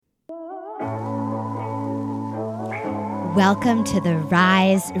Welcome to the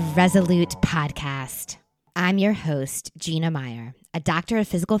Rise Resolute podcast. I'm your host, Gina Meyer, a doctor of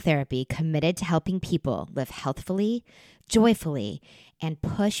physical therapy committed to helping people live healthfully, joyfully, and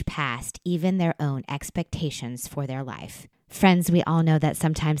push past even their own expectations for their life. Friends, we all know that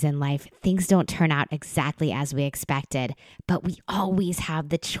sometimes in life, things don't turn out exactly as we expected, but we always have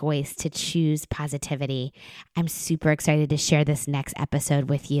the choice to choose positivity. I'm super excited to share this next episode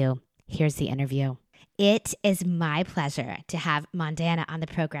with you. Here's the interview. It is my pleasure to have Mandana on the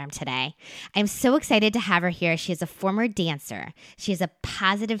program today. I'm so excited to have her here. She is a former dancer. She is a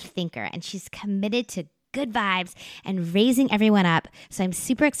positive thinker, and she's committed to good vibes and raising everyone up. So I'm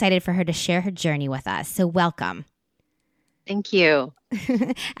super excited for her to share her journey with us. So welcome. Thank you.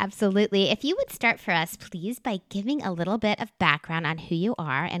 Absolutely. If you would start for us, please, by giving a little bit of background on who you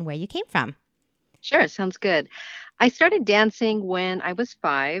are and where you came from. Sure, sounds good. I started dancing when I was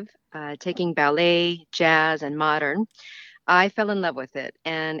 5, taking ballet, jazz, and modern. I fell in love with it,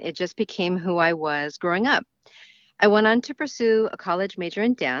 and it just became who I was growing up. I went on to pursue a college major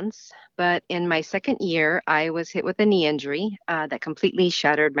in dance, but in my second year, I was hit with a knee injury that completely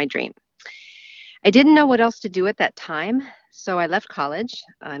shattered my dream. I didn't know what else to do at that time, so I left college.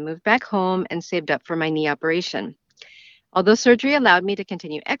 I moved back home and saved up for my knee operation. Although surgery allowed me to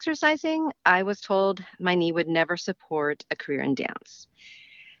continue exercising, I was told my knee would never support a career in dance.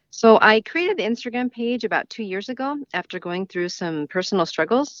 So I created the Instagram page about 2 years ago after going through some personal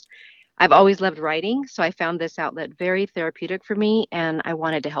struggles. I've always loved writing, so I found this outlet very therapeutic for me, and I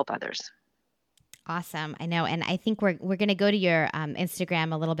wanted to help others. Awesome. I know. And I think we're going to go to your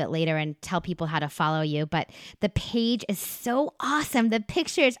Instagram a little bit later and tell people how to follow you. But the page is so awesome. The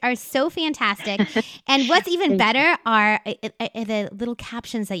pictures are so fantastic. And what's even better are the little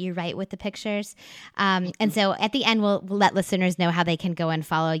captions that you write with the pictures. And so at the end, we'll let listeners know how they can go and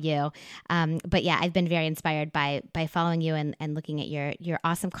follow you. But yeah, I've been very inspired by following you and looking at your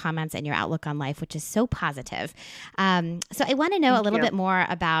awesome comments and your outlook on life, which is so positive. So I want to know a little bit more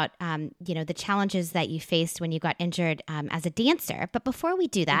about, the challenges that you faced when you got injured as a dancer. But before we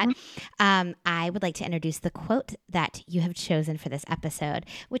do that, I would like to introduce the quote that you have chosen for this episode,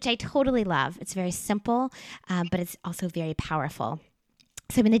 which I totally love. It's very simple, but it's also very powerful.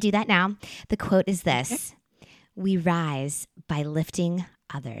 So I'm going to do that now. The quote is this: "We rise by lifting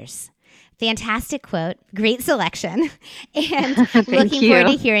others." Fantastic quote, great selection, and looking forward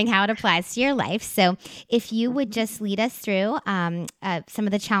to hearing how it applies to your life. So if you would just lead us through some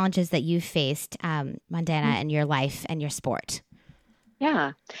of the challenges that you've faced, Mandana, in your life and your sport.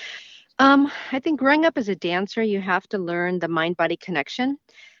 Yeah. I think growing up as a dancer, you have to learn the mind-body connection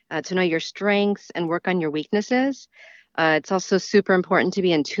to know your strengths and work on your weaknesses. It's also super important to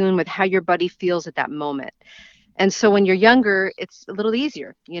be in tune with how your body feels at that moment. And so when you're younger, it's a little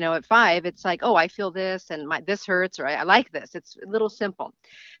easier. At 5, it's like, oh, I feel this and this hurts, or I like this. It's a little simple.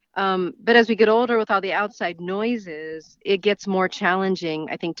 But as we get older with all the outside noises, it gets more challenging,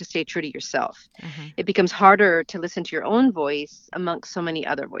 I think, to stay true to yourself. It becomes harder to listen to your own voice amongst so many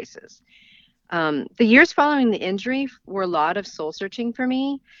other voices. The years following the injury were a lot of soul searching for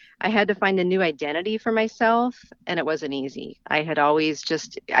me. I had to find a new identity for myself, and it wasn't easy. I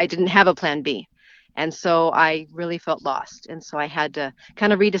didn't have a plan B. And so I really felt lost. And so I had to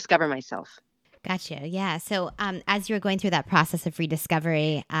kind of rediscover myself. Gotcha. Yeah. So as you were going through that process of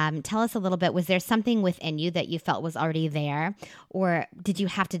rediscovery, tell us a little bit, was there something within you that you felt was already there? Or did you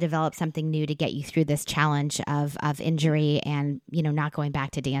have to develop something new to get you through this challenge of injury and, not going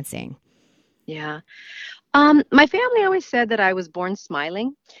back to dancing? Yeah. My family always said that I was born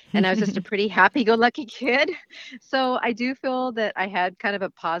smiling, and I was just a pretty happy-go-lucky kid. So I do feel that I had kind of a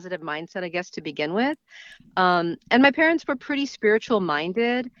positive mindset, I guess, to begin with. And my parents were pretty spiritual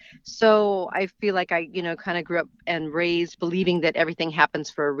minded. So I feel like I, kind of grew up and raised believing that everything happens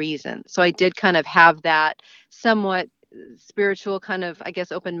for a reason. So I did kind of have that somewhat spiritual kind of, I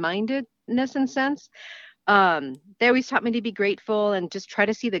guess, open-mindedness in sense. They always taught me to be grateful and just try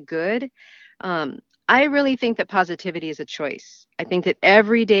to see the good. Um, I really think that positivity is a choice. I think that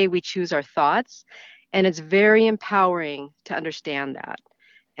every day we choose our thoughts, and it's very empowering to understand that.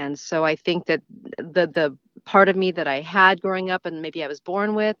 And so I think that the part of me that I had growing up and maybe I was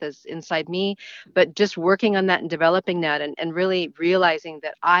born with is inside me, but just working on that and developing that and really realizing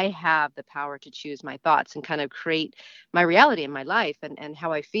that I have the power to choose my thoughts and kind of create my reality in my life and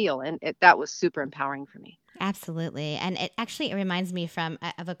how I feel. And that was super empowering for me. Absolutely, and it reminds me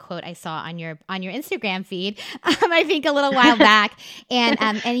of a quote I saw on your Instagram feed. I think a little while back, and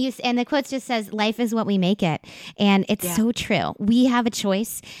the quote just says, "Life is what we make it," and it's Yeah. so true. We have a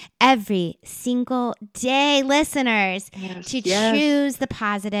choice every single day, listeners, Yes. to Yes. choose the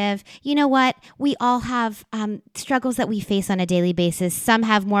positive. You know what? We all have struggles that we face on a daily basis. Some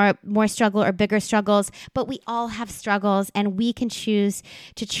have more struggle or bigger struggles, but we all have struggles, and we can choose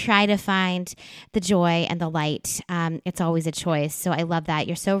to try to find the joy and the light. It's always a choice. So I love that.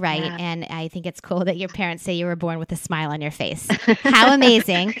 You're so right. Yeah. And I think it's cool that your parents say you were born with a smile on your face. How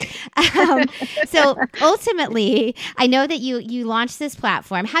amazing. Um, so ultimately, I know that you launched this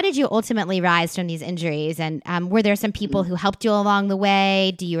platform. How did you ultimately rise from these injuries? And were there some people who helped you along the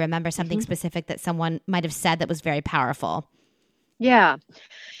way? Do you remember something Mhm. specific that someone might have said that was very powerful? Yeah.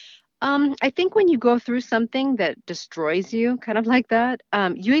 I think when you go through something that destroys you, kind of like that,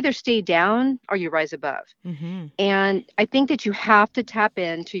 you either stay down or you rise above. Mm-hmm. And I think that you have to tap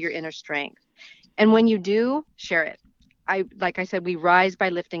into your inner strength. And when you do, share it. Like I said, we rise by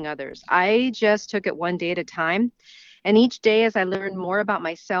lifting others. I just took it one day at a time. And each day, as I learned more about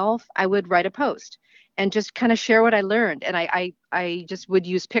myself, I would write a post and just kind of share what I learned. And I just would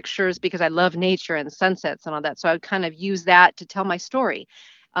use pictures because I love nature and sunsets and all that. So I would kind of use that to tell my story.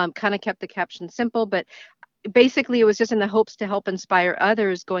 Kind of kept the caption simple, but basically it was just in the hopes to help inspire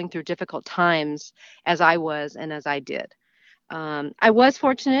others going through difficult times as I was and as I did. I was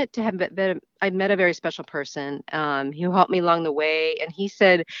fortunate to have I met a very special person who helped me along the way, and he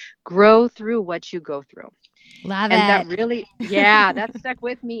said, "Grow through what you go through." Love And that it. really, yeah, that stuck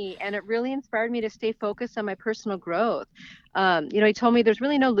with me, and it really inspired me to stay focused on my personal growth. He told me there's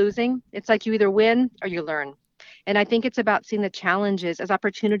really no losing. It's like you either win or you learn. And I think it's about seeing the challenges as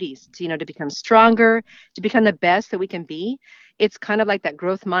opportunities to, to become stronger, to become the best that we can be. It's kind of like that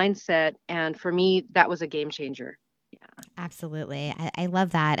growth mindset. And for me, that was a game changer. Yeah. Absolutely. I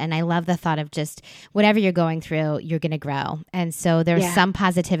love that. And I love the thought of just whatever you're going through, you're going to grow. And so there's Yeah. some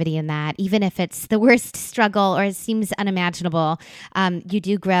positivity in that, even if it's the worst struggle or it seems unimaginable, you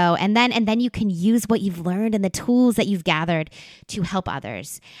do grow. And then you can use what you've learned and the tools that you've gathered to help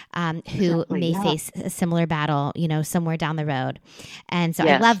others who Exactly. may Yeah. face a similar battle, somewhere down the road. And so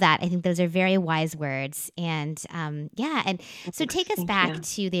I love Yes. that. I think those are very wise words. And yeah. And so Thanks. take us Thank back you.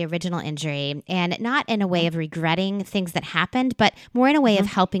 to the original injury, and not in a way of regretting things that happened, but more in a way of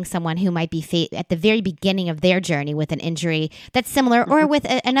Hmm. helping someone who might be at the very beginning of their journey with an injury that's similar or Hmm. with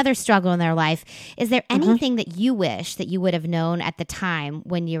another struggle in their life. Is there Hmm. anything that you wish that you would have known at the time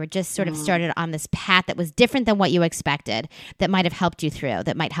when you were just sort of Mm. started on this path that was different than what you expected, that might have helped you through,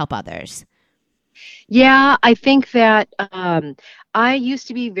 that might help others? Yeah, I think that I used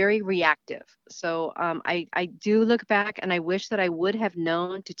to be very reactive. So I do look back and I wish that I would have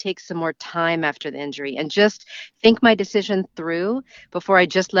known to take some more time after the injury and just think my decision through before I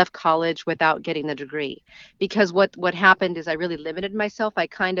just left college without getting the degree. Because what happened is I really limited myself. I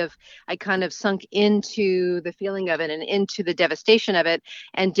kind of sunk into the feeling of it and into the devastation of it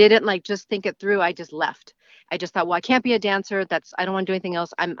and didn't like just think it through. I just left. I just thought, well, I can't be a dancer. I don't want to do anything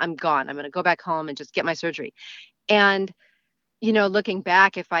else. I'm gone. I'm going to go back home and just get my surgery. And, looking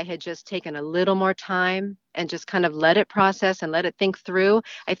back, if I had just taken a little more time and just kind of let it process and let it think through,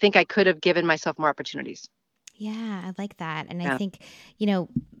 I think I could have given myself more opportunities. Yeah, I like that. And I Yeah. think, you know,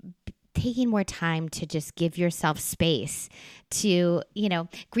 taking more time to just give yourself space to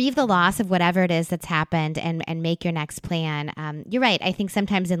grieve the loss of whatever it is that's happened, and make your next plan. You're right. I think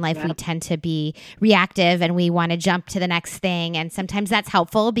sometimes in life Yeah. we tend to be reactive and we want to jump to the next thing, and sometimes that's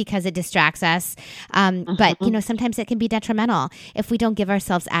helpful because it distracts us, but Hmm. sometimes it can be detrimental if we don't give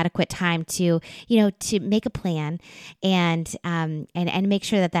ourselves adequate time to to make a plan, and make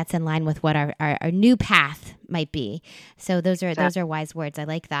sure that that's in line with what our new path might be. So those are wise words. I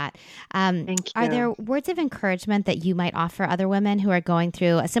like that. Thank Are there you. words of encouragement that you might offer other women who are going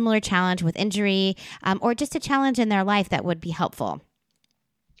through a similar challenge with injury, or just a challenge in their life that would be helpful?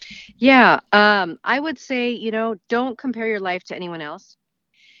 Yeah. I would say, don't compare your life to anyone else.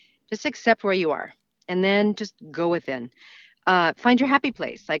 Just accept where you are and then just go within. Find your happy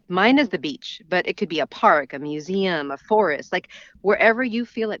place. Like mine is the beach, but it could be a park, a museum, a forest, like wherever you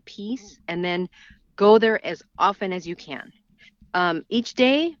feel at peace, and then go there as often as you can. Each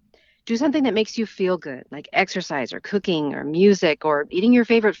day, do something that makes you feel good, like exercise or cooking or music or eating your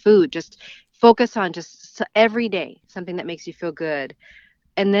favorite food. Just focus on every day something that makes you feel good.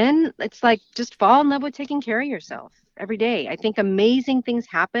 And then it's like just fall in love with taking care of yourself every day. I think amazing things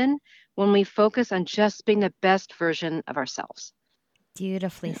happen when we focus on just being the best version of ourselves.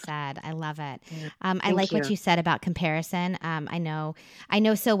 Beautifully said. I love it. I Thank like what you. you said about comparison. I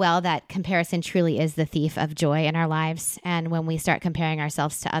know so well that comparison truly is the thief of joy in our lives. And when we start comparing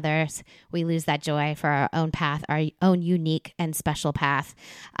ourselves to others, we lose that joy for our own path, our own unique and special path.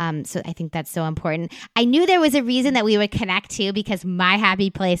 So I think that's so important. I knew there was a reason that we would connect too, because my happy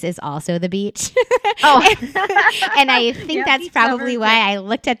place is also the beach. Oh, And I think yeah, that's beach probably lovers, why yeah. I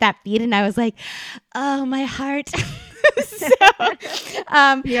looked at that beat and I was like, oh, my heart. So,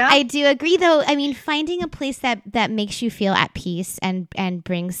 Yeah. I do agree, though. I mean, finding a place that makes you feel at peace and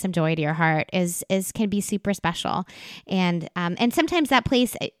brings some joy to your heart is can be super special, and sometimes that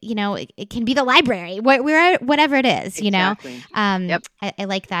place, it can be the library, whatever it is, Exactly. Yep. I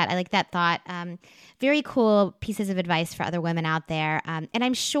like that. I like that thought. Very cool pieces of advice for other women out there, and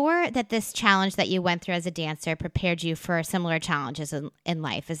I'm sure that this challenge that you went through as a dancer prepared you for similar challenges in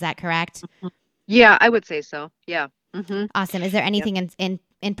life. Is that correct? Yeah, I would say so. Yeah. Awesome. Is there Yep. anything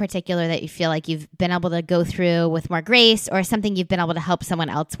in particular that you feel like you've been able to go through with more grace, or something you've been able to help someone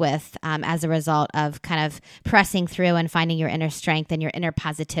else with as a result of kind of pressing through and finding your inner strength and your inner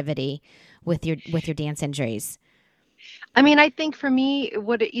positivity with your dance injuries? I mean, I think for me,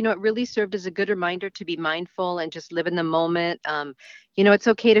 it really served as a good reminder to be mindful and just live in the moment. It's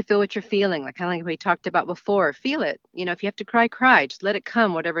okay to feel what you're feeling, like kind of like we talked about before. Feel it. If you have to cry, cry. Just let it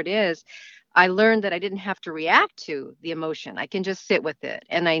come, whatever it is. I learned that I didn't have to react to the emotion. I can just sit with it.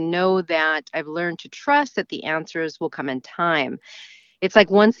 And I know that I've learned to trust that the answers will come in time. It's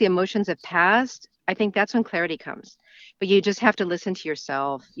like once the emotions have passed, I think that's when clarity comes. But you just have to listen to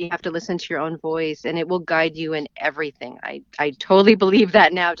yourself. You have to listen to your own voice, and it will guide you in everything. I totally believe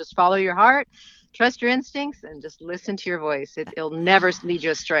that now. Just follow your heart, trust your instincts, and just listen to your voice. It'll never lead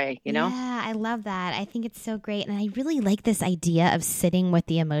you astray. Yeah, I love that. I think it's so great. And I really like this idea of sitting with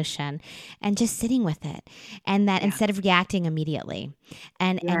the emotion and just sitting with it. And that Yeah. instead of reacting immediately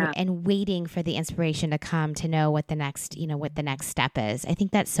and, Yeah. and waiting for the inspiration to come to know what the next step is. I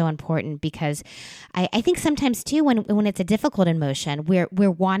think that's so important, because I think sometimes too, when it's a difficult emotion,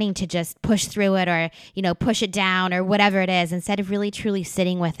 we're wanting to just push through it, or, push it down, or whatever it is, instead of really truly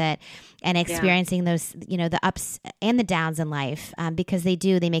sitting with it and experiencing those, the ups and the downs in life, because they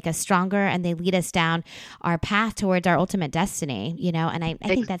make us stronger, and they lead us down our path towards our ultimate destiny, and I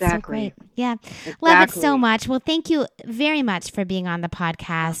think that's so great. Exactly. Yeah. Love it so Exactly. much. Well, thank you very much for being on the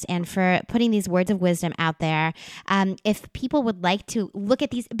podcast and for putting these words of wisdom out there. If people would like to look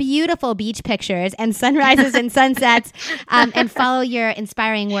at these beautiful beach pictures and sunrises and sunsets, and follow your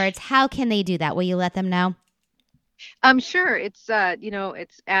inspiring words, how can they do that? Will you let them know? Sure. It's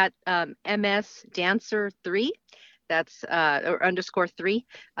at MS Dancer 3. That's or underscore 3.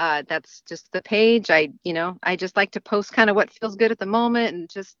 That's just the page. I just like to post kind of what feels good at the moment, and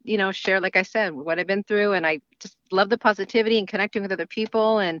just, share, like I said, what I've been through. And I just love the positivity and connecting with other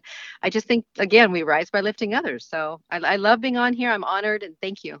people. And I just think, again, we rise by lifting others. So I love being on here. I'm honored, and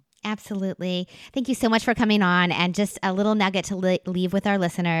thank you. Absolutely. Thank you so much for coming on. And just a little nugget to leave with our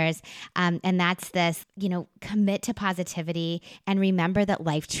listeners. And that's this, commit to positivity and remember that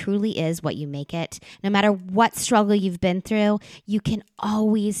life truly is what you make it. No matter what struggle you've been through, you can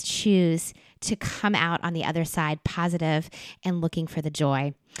always choose to come out on the other side positive and looking for the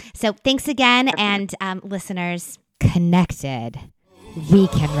joy. So thanks again. And listeners, connected, we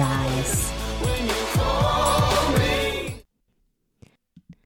can rise.